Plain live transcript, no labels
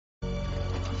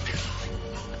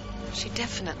She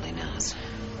definitely knows.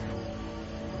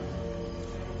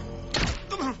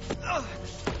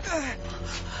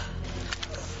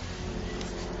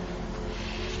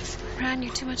 Ron,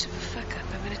 you're too much of a fuck-up.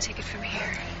 I'm gonna take it from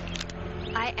here.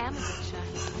 I am a good shot.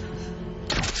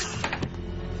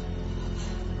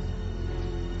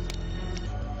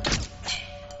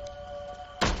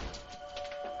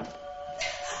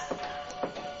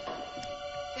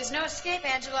 There's no escape,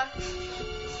 Angela.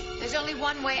 There's only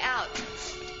one way out.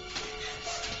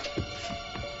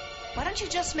 Why don't you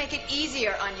just make it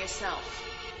easier on yourself?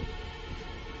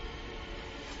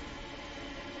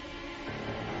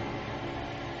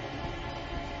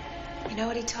 You know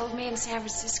what he told me in San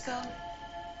Francisco?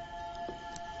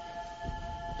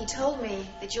 He told me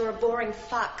that you're a boring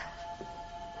fuck.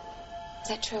 Is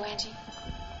that true, Angie?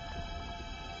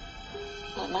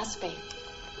 Well, it must be.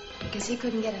 Because he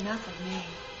couldn't get enough of me.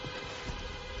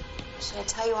 Should I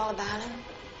tell you all about him?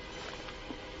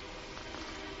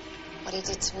 What he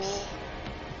did to me?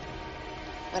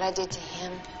 What I did to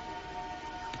him?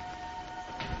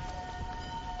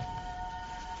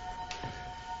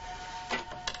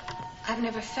 I've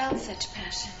never felt such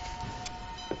passion.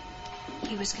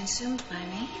 He was consumed by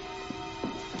me,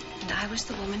 and I was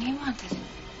the woman he wanted.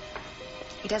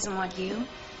 He doesn't want you.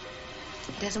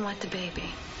 He doesn't want the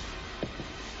baby.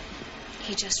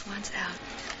 He just wants out.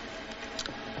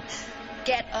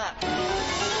 Get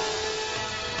up.